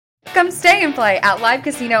Come stay and play at Live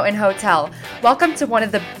Casino and Hotel. Welcome to one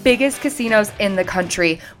of the biggest casinos in the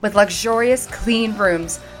country with luxurious, clean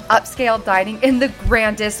rooms, upscale dining, and the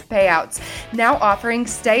grandest payouts. Now offering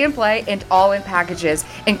stay and play and all-in packages,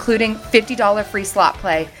 including $50 free slot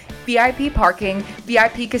play, VIP parking,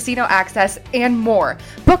 VIP casino access, and more.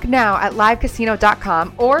 Book now at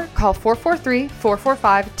livecasino.com or call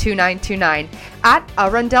 443-445-2929 at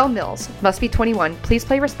Arundel Mills. Must be 21. Please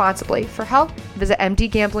play responsibly. For help, visit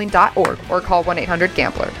mdgambling.org or call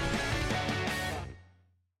 1-800-GAMBLER.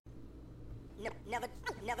 Never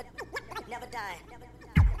die.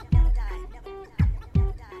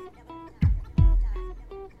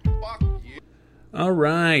 All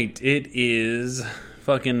right, it is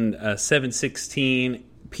fucking 7:16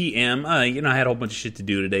 p.m. I had a whole bunch of shit to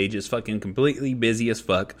do today, just fucking completely busy as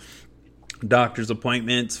fuck. Doctor's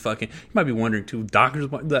appointments, fucking. You might be wondering too. Doctor's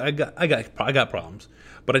appointments. I got problems,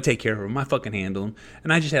 but I take care of them. I fucking handle them,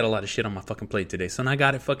 and I just had a lot of shit on my fucking plate today, so I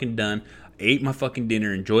got it fucking done. I ate my fucking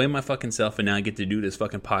dinner, enjoyed my fucking self, and now I get to do this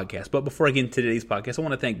fucking podcast. But before I get into today's podcast, I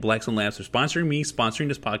want to thank Blackstone Labs for sponsoring me, sponsoring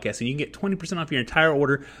this podcast, and you can get 20% off your entire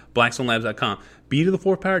order, blackstonelabs.com.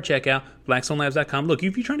 B2the4thpower checkout, blackstonelabs.com. Look,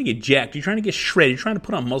 if you're trying to get jacked, you're trying to get shredded, you're trying to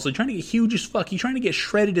put on muscle, you're trying to get huge as fuck, you're trying to get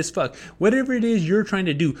shredded as fuck, whatever it is you're trying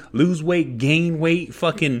to do, lose weight, gain weight,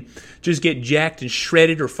 fucking just get jacked and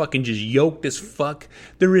shredded, or fucking just yoked as fuck,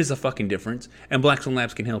 there is a fucking difference, and Blackstone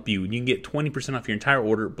Labs can help you. You can get 20% off your entire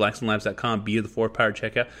order, blackstonelabs.com, B2the4thpower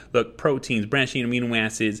checkout. Look, proteins, branched-chain amino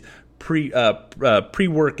acids,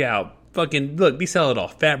 pre-workout, fucking, look, they sell it all.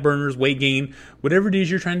 Fat burners, weight gain, whatever it is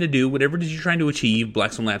you're trying to do, whatever it is you're trying to achieve,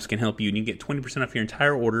 Blackstone Labs can help you. And you can get 20% off your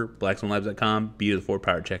entire order, blackstonelabs.com,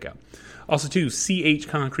 B2the4thpower checkout. Also, too, CH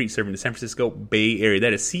Concrete, serving the San Francisco Bay Area.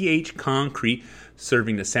 That is CH Concrete,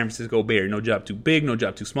 serving the San Francisco Bay Area. No job too big, no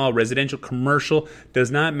job too small. Residential, commercial, does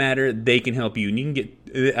not matter. They can help you. And you can get,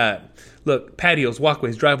 look, patios,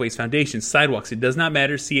 walkways, driveways, foundations, sidewalks. It does not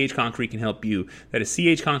matter. CH Concrete can help you. That is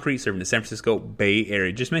CH Concrete, serving the San Francisco Bay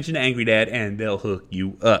Area. Just mention the Angry Dad, and they'll hook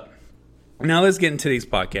you up. Now, let's get into today's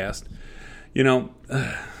podcast.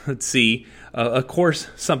 Let's see. Of course,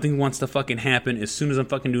 something wants to fucking happen as soon as I'm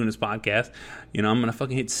fucking doing this podcast. I'm going to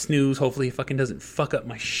fucking hit snooze. Hopefully it fucking doesn't fuck up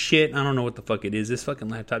my shit. I don't know what the fuck it is. This fucking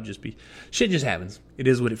laptop shit just happens. It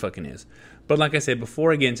is what it fucking is. But like I said,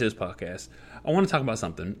 before I get into this podcast, I want to talk about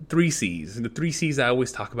something. 3 C's. The 3 C's I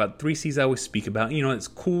always talk about. 3 C's I always speak about. It's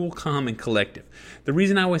cool, calm, and collective. The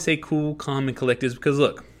reason I always say cool, calm, and collective is because,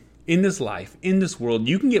 look, in this life, in this world,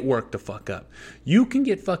 you can get worked the fuck up. You can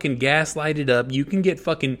get fucking gaslighted up. You can get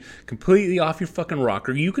fucking completely off your fucking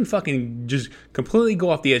rocker. You can fucking just completely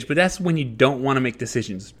go off the edge. But that's when you don't want to make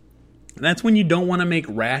decisions. That's when you don't want to make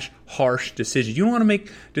rash, harsh decisions. You don't want to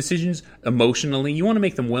make decisions emotionally. You want to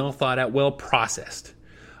make them well thought out, well processed.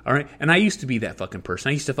 All right? And I used to be that fucking person.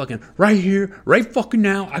 I used to fucking, right here, right fucking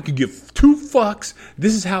now, I could give 2 fucks.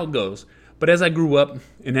 This is how it goes. But as I grew up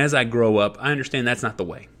and as I grow up, I understand that's not the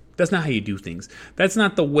way. That's not how you do things. That's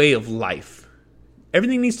not the way of life.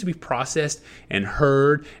 Everything needs to be processed and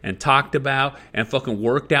heard and talked about and fucking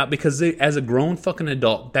worked out, because as a grown fucking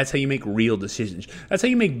adult, that's how you make real decisions. That's how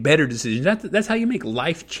you make better decisions. That's how you make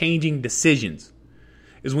life-changing decisions,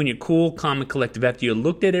 is when you're cool, calm, and collective. After you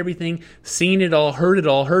looked at everything, seen it all,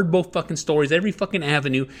 heard both fucking stories, every fucking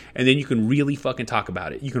avenue, and then you can really fucking talk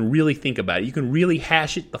about it. You can really think about it. You can really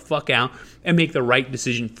hash it the fuck out and make the right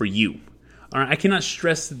decision for you. All right, I cannot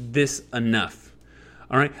stress this enough.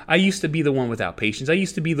 All right, I used to be the one without patience. I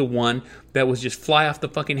used to be the one that was just fly off the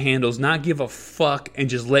fucking handles, not give a fuck, and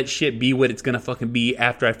just let shit be what it's gonna fucking be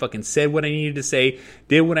after I fucking said what I needed to say,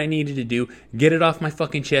 did what I needed to do, get it off my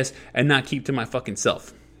fucking chest, and not keep to my fucking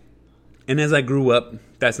self. And as I grew up,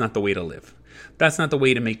 that's not the way to live. That's not the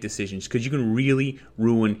way to make decisions, because you can really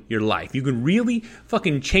ruin your life. You can really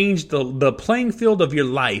fucking change the playing field of your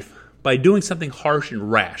life by doing something harsh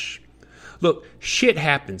and rash. Look, shit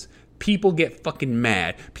happens. People get fucking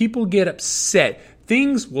mad. People get upset.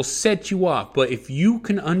 Things will set you off. But if you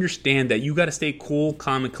can understand that you got to stay cool,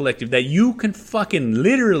 calm, and collective, that you can fucking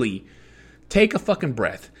literally take a fucking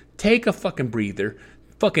breath, take a fucking breather,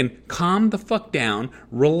 fucking calm the fuck down,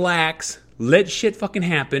 relax, let shit fucking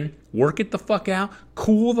happen, work it the fuck out,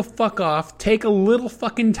 cool the fuck off, take a little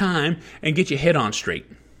fucking time, and get your head on straight.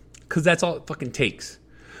 Because that's all it fucking takes.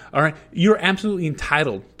 All right, you're absolutely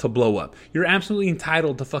entitled to blow up. You're absolutely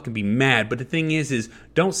entitled to fucking be mad. But the thing is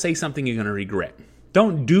don't say something you're going to regret.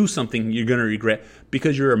 Don't do something you're going to regret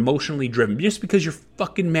because you're emotionally driven. Just because you're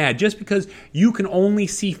fucking mad. Just because you can only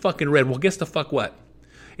see fucking red. Well, guess the fuck what?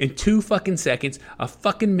 In 2 fucking seconds, a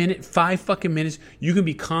fucking minute, 5 fucking minutes, you can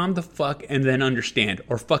be calm the fuck and then understand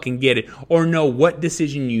or fucking get it or know what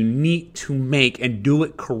decision you need to make and do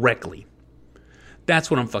it correctly. That's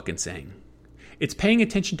what I'm fucking saying. It's paying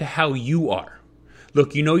attention to how you are.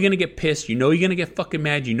 Look, you know you're going to get pissed. You know you're going to get fucking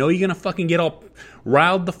mad. You know you're going to fucking get all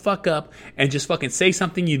riled the fuck up and just fucking say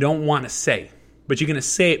something you don't want to say. But you're going to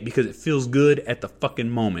say it because it feels good at the fucking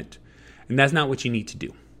moment. And that's not what you need to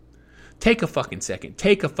do. Take a fucking second.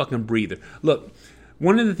 Take a fucking breather. Look,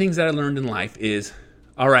 one of the things that I learned in life is,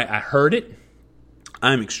 all right, I heard it.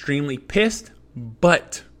 I'm extremely pissed,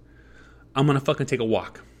 but I'm going to fucking take a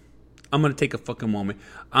walk. I'm going to take a fucking moment.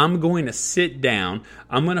 I'm going to sit down.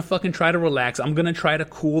 I'm going to fucking try to relax. I'm going to try to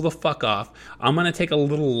cool the fuck off. I'm going to take a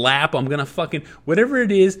little lap. I'm going to fucking, whatever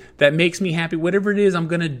it is that makes me happy, whatever it is I'm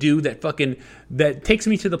going to do that takes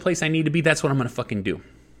me to the place I need to be, that's what I'm going to fucking do.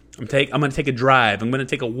 I'm going to take a drive. I'm going to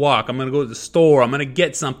take a walk. I'm going to go to the store. I'm going to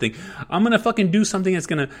get something. I'm going to fucking do something that's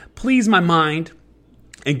going to please my mind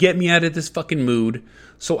and get me out of this fucking mood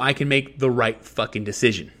so I can make the right fucking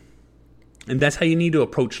decision. And that's how you need to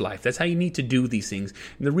approach life. That's how you need to do these things.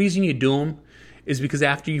 And the reason you do them is because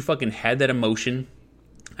after you fucking had that emotion,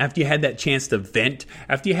 after you had that chance to vent,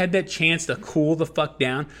 after you had that chance to cool the fuck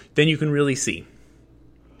down, then you can really see.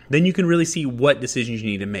 Then you can really see what decisions you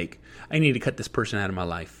need to make. I need to cut this person out of my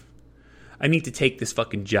life. I need to take this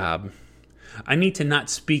fucking job. I need to not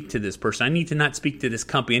speak to this person. I need to not speak to this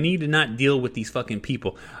company. I need to not deal with these fucking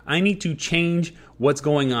people. I need to change what's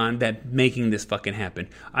going on that's making this fucking happen.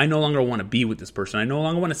 I no longer want to be with this person. I no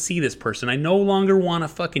longer want to see this person. I no longer want to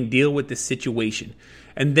fucking deal with this situation.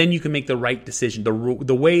 And then you can make the right decision,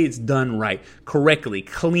 the way it's done right, correctly,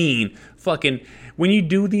 clean, fucking. When you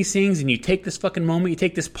do these things and you take this fucking moment, you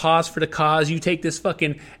take this pause for the cause, you take this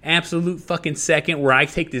fucking absolute fucking second where I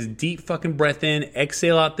take this deep fucking breath in,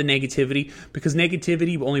 exhale out the negativity, because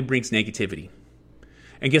negativity only brings negativity.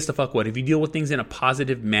 And guess the fuck what? If you deal with things in a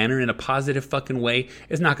positive manner, in a positive fucking way,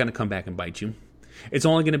 it's not going to come back and bite you. It's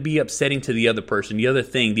only going to be upsetting to the other person, the other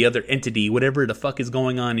thing, the other entity, whatever the fuck is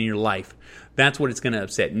going on in your life. That's what it's going to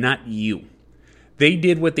upset, not you. They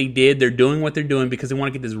did what they did. They're doing what they're doing because they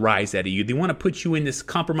want to get this rise out of you. They want to put you in this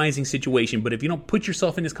compromising situation. But if you don't put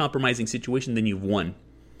yourself in this compromising situation, then you've won.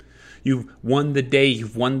 You've won the day.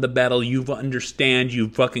 You've won the battle. You've understand.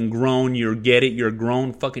 You've fucking grown. You get it. You're a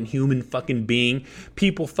grown fucking human fucking being.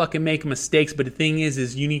 People fucking make mistakes. But the thing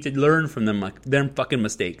is you need to learn from them fucking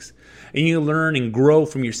mistakes. And you learn and grow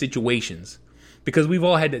from your situations. Because we've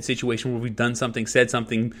all had that situation where we've done something, said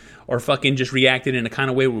something, or fucking just reacted in a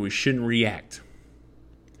kind of way where we shouldn't react.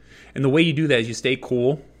 And the way you do that is you stay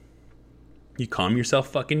cool, you calm yourself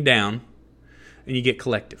fucking down, and you get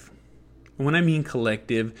collective. And when I mean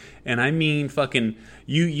collective, and I mean fucking,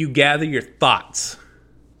 you gather your thoughts.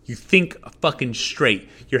 You think fucking straight.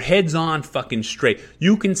 Your head's on fucking straight.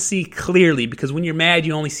 You can see clearly because when you're mad,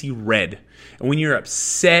 you only see red. And when you're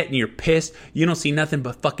upset and you're pissed, you don't see nothing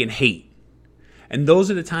but fucking hate. And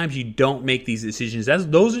those are the times you don't make these decisions.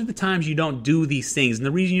 Those are the times you don't do these things. And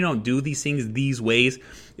the reason you don't do these things these ways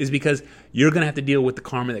is because you're going to have to deal with the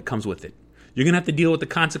karma that comes with it. You're going to have to deal with the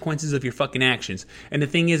consequences of your fucking actions. And the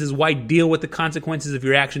thing is why deal with the consequences of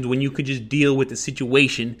your actions when you could just deal with the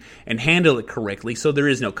situation and handle it correctly so there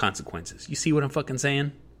is no consequences? You see what I'm fucking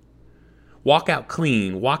saying? Walk out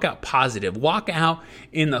clean. Walk out positive. Walk out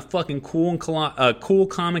in the fucking cool,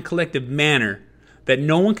 calm, and collective manner that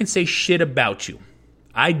no one can say shit about you.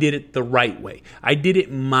 I did it the right way. I did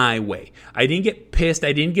it my way. I didn't get pissed.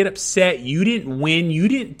 I didn't get upset. You didn't win. You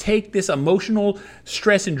didn't take this emotional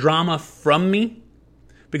stress and drama from me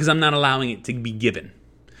because I'm not allowing it to be given.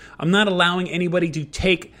 I'm not allowing anybody to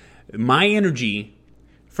take my energy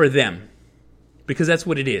for them because that's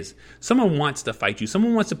what it is. Someone wants to fight you.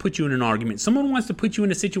 Someone wants to put you in an argument. Someone wants to put you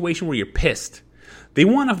in a situation where you're pissed. They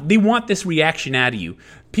want this reaction out of you.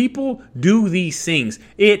 People do these things.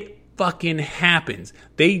 It fucking happens.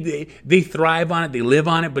 They thrive on it. They live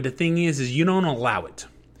on it. But the thing is you don't allow it.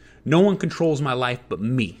 No one controls my life but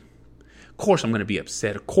me. Of course I'm going to be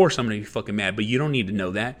upset. Of course I'm going to be fucking mad. But you don't need to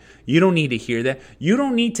know that. You don't need to hear that. You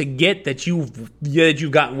don't need to get that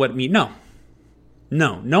you've gotten what me. No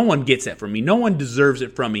one gets that from me. No one deserves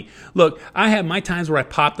it from me. Look, I have my times where I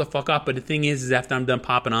pop the fuck off, but the thing is after I'm done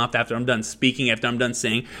popping off, after I'm done speaking, after I'm done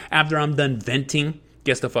saying, after I'm done venting,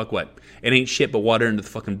 guess the fuck what? It ain't shit but water under the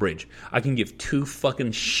fucking bridge. I can give two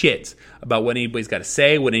fucking shits about what anybody's got to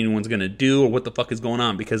say, what anyone's going to do, or what the fuck is going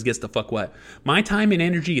on, because guess the fuck what? My time and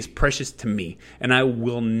energy is precious to me, and I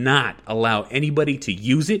will not allow anybody to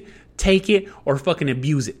use it, take it, or fucking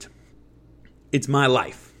abuse it. It's my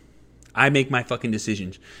life. I make my fucking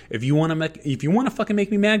decisions. If you want to fucking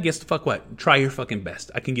make me mad, guess the fuck what? Try your fucking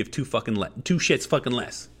best. I can give two shits fucking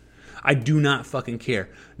less. I do not fucking care.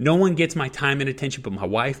 No one gets my time and attention but my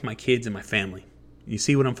wife, my kids, and my family. You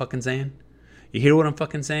see what I'm fucking saying? You hear what I'm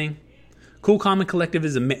fucking saying? Cool, calm, and collective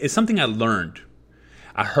is something I learned.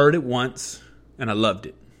 I heard it once and I loved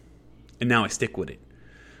it, and now I stick with it.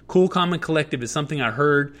 Cool, calm, and collective is something I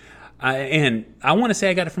heard, and I want to say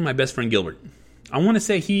I got it from my best friend Gilbert. I want to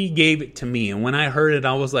say he gave it to me, and when I heard it,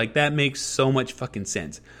 I was like, that makes so much fucking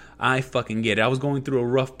sense. I fucking get it. I was going through a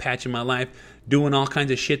rough patch in my life, doing all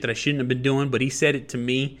kinds of shit that I shouldn't have been doing, but he said it to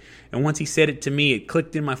me, and once he said it to me, it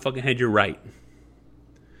clicked in my fucking head, you're right.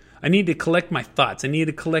 I need to collect my thoughts. I need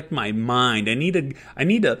to collect my mind. I need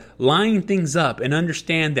to line things up and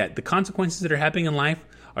understand that the consequences that are happening in life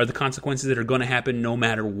are the consequences that are going to happen no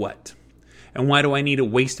matter what. And why do I need to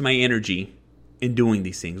waste my energy in doing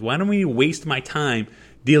these things? Why do I need to waste my time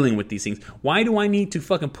dealing with these things? Why do I need to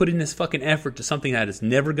fucking put in this fucking effort to something that is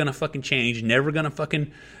never going to fucking change, never going to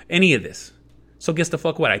fucking any of this? So guess the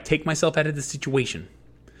fuck what? I take myself out of the situation.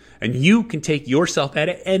 And you can take yourself out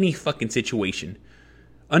of any fucking situation.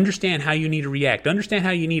 Understand how you need to react. Understand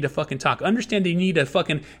how you need to fucking talk. Understand that you need to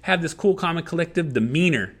fucking have this cool, calm, and collective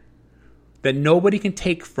demeanor that nobody can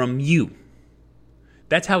take from you.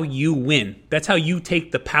 That's how you win. That's how you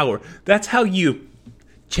take the power. That's how you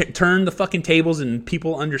turn the fucking tables and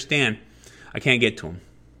people understand. I can't get to them.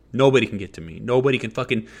 Nobody can get to me. Nobody can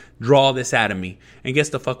fucking draw this out of me. And guess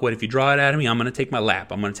the fuck what? If you draw it out of me, I'm going to take my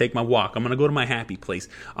lap. I'm going to take my walk. I'm going to go to my happy place.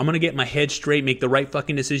 I'm going to get my head straight, make the right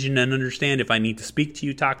fucking decision, and understand if I need to speak to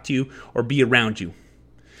you, talk to you, or be around you.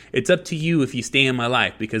 It's up to you if you stay in my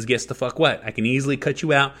life, because guess the fuck what? I can easily cut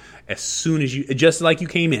you out as soon as just like you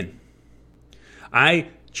came in. I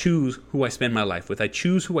choose who I spend my life with. I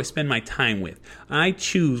choose who I spend my time with. I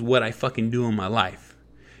choose what I fucking do in my life.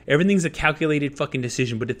 Everything's a calculated fucking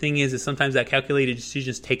decision, but the thing is sometimes that calculated decision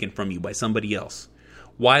is taken from you by somebody else.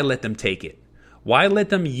 Why let them take it? Why let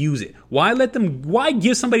them use it? Why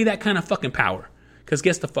give somebody that kind of fucking power? Because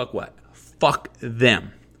guess the fuck what? Fuck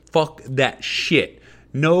them. Fuck that shit.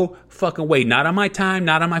 No fucking way. Not on my time,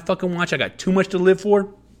 not on my fucking watch. I got too much to live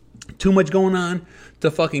for, too much going on to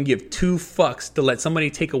fucking give two fucks to let somebody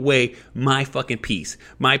take away my fucking peace,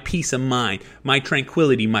 my peace of mind, my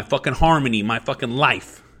tranquility, my fucking harmony, my fucking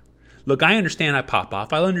life. Look, I understand I pop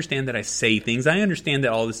off. I understand that I say things. I understand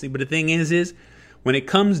that all this thing. But the thing is when it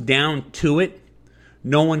comes down to it,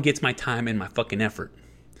 no one gets my time and my fucking effort.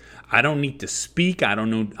 I don't need to speak. I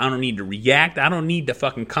don't need to react. I don't need to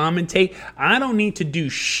fucking commentate. I don't need to do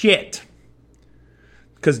shit.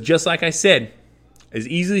 Because just like I said, as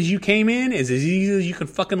easily as you came in is as easy as you can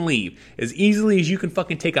fucking leave. As easily as you can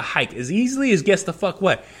fucking take a hike. As easily as guess the fuck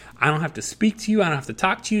what? I don't have to speak to you. I don't have to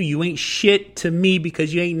talk to you. You ain't shit to me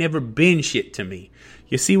because you ain't never been shit to me.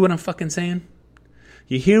 You see what I'm fucking saying?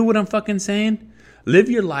 You hear what I'm fucking saying? Live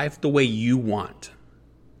your life the way you want.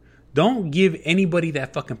 Don't give anybody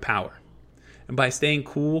that fucking power. And by staying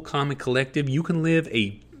cool, calm, and collective, you can live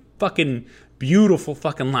a fucking beautiful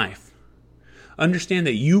fucking life. Understand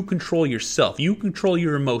that you control yourself. You control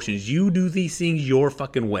your emotions. You do these things your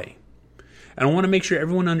fucking way. And I want to make sure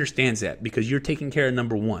everyone understands that because you're taking care of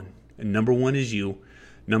number one. And number one is you.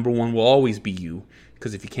 Number one will always be you.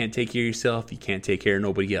 Because if you can't take care of yourself, you can't take care of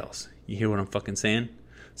nobody else. You hear what I'm fucking saying?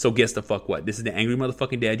 So guess the fuck what? This is the Angry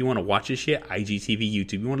Motherfucking Dad. You want to watch this shit? IGTV,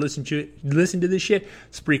 YouTube. You want to listen to this shit?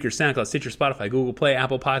 Spreaker, SoundCloud, Stitcher, Spotify, Google Play,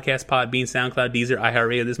 Apple Podcasts, Podbean, SoundCloud, Deezer,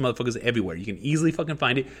 iHeartRadio. This motherfucker's everywhere. You can easily fucking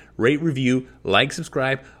find it. Rate, review, like,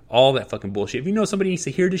 subscribe, all that fucking bullshit. If you know somebody needs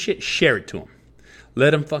to hear this shit, share it to them.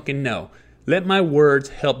 Let them fucking know. Let my words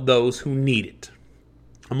help those who need it.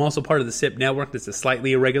 I'm also part of the SIP Network. That's a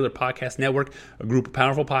slightly irregular podcast network, a group of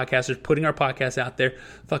powerful podcasters putting our podcasts out there,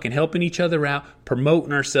 fucking helping each other out,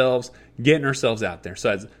 promoting ourselves, getting ourselves out there.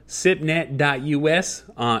 So that's sipnet.us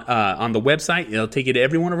on the website. It'll take you to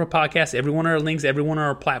every one of our podcasts, every one of our links, every one of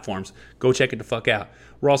our platforms. Go check it the fuck out.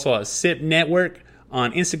 We're also a SIP Network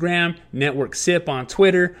on Instagram, Network SIP on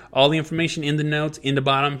Twitter. All the information in the notes, in the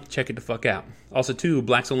bottom. Check it the fuck out. Also, too,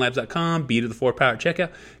 blackstonelabs.com, B2the4thpower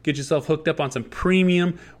checkout. Get yourself hooked up on some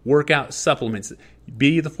premium workout supplements.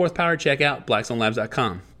 B2the4thpower checkout,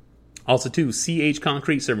 blackstonelabs.com. Also, too, CH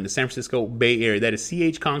Concrete serving the San Francisco Bay Area. That is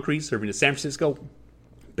CH Concrete serving the San Francisco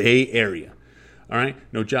Bay Area. All right?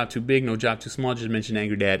 No job too big, no job too small. Just mention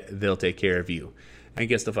Angry Dad. They'll take care of you. And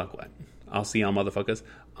guess the fuck what? I'll see y'all motherfuckers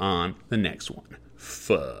on the next one.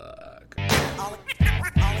 Fuck.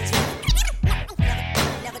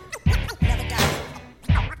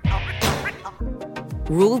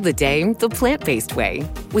 Rule the day the plant-based way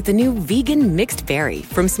with the new vegan mixed berry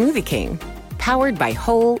from Smoothie King. Powered by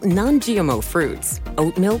whole, non-GMO fruits,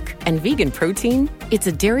 oat milk, and vegan protein, it's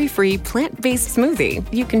a dairy-free, plant-based smoothie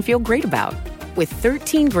you can feel great about. With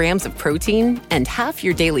 13 grams of protein and half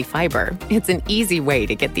your daily fiber, it's an easy way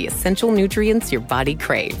to get the essential nutrients your body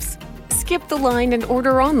craves. Skip the line and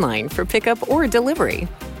order online for pickup or delivery.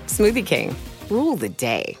 Smoothie King, rule the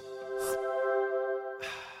day.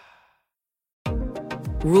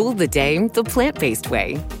 Rule the day the plant-based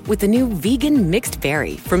way with the new vegan mixed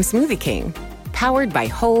berry from Smoothie King. Powered by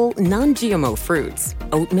whole, non-GMO fruits,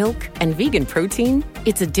 oat milk, and vegan protein,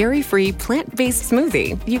 it's a dairy-free, plant-based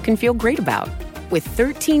smoothie you can feel great about. With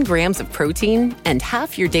 13 grams of protein and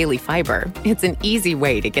half your daily fiber, it's an easy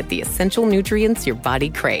way to get the essential nutrients your body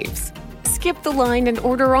craves. Skip the line and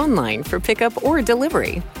order online for pickup or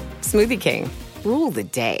delivery. Smoothie King, rule the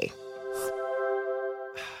day.